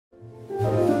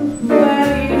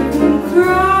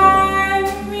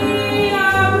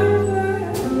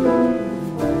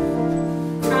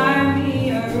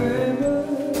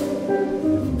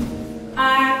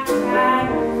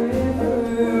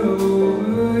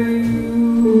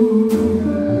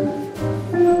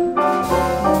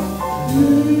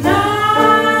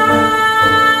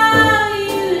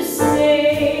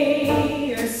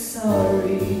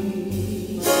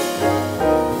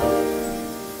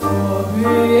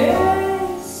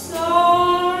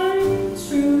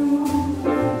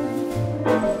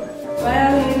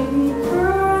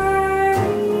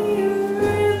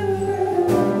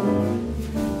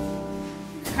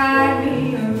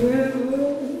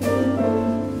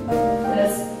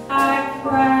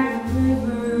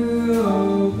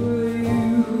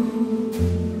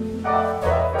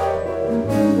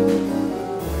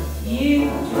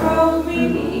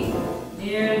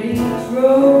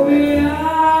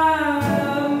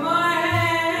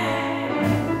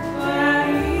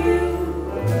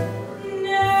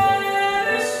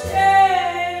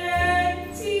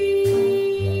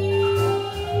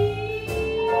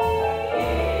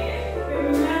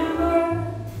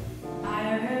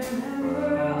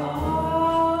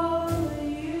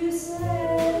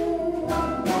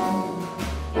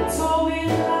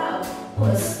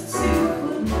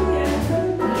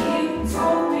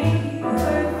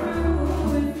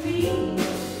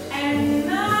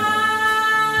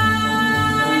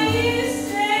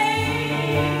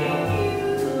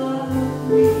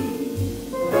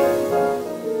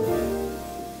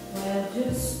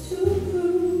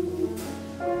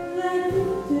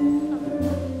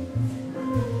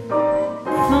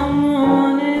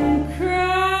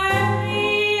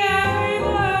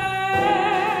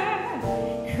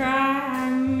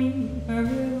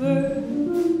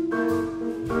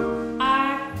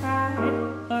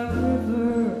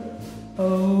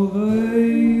over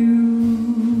you.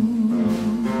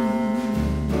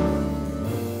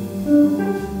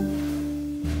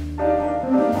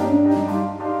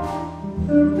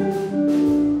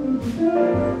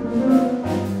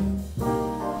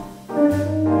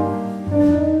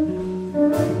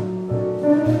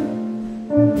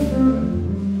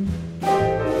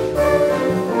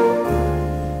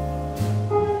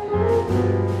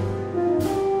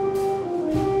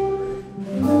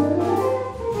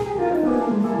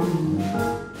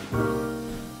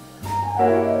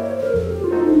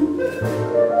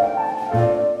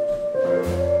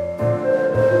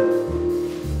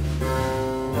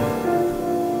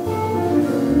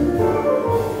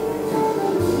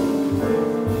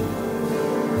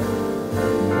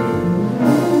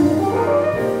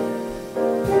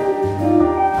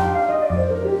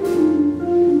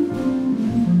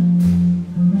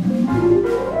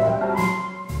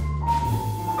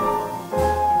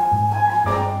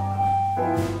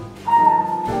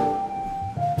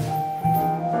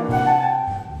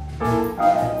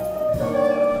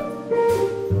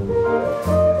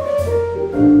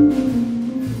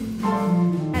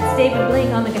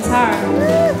 On the guitar.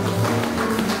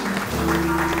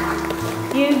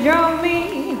 You drove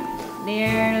me,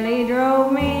 nearly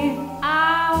drove me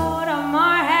out of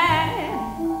my head.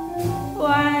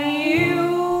 Why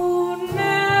you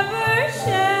never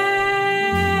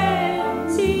shed a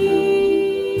tear.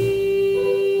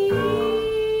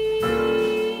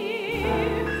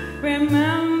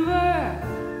 Remember,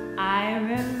 I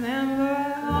remember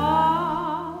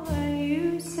all that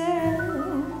you said.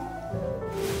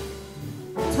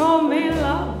 Told me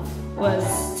love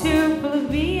was too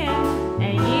plebeian,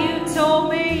 and you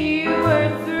told me you were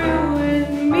through with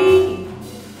me.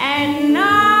 And now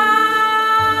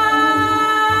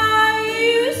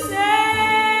you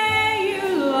say you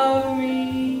love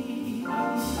me.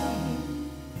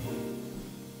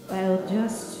 Well,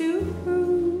 just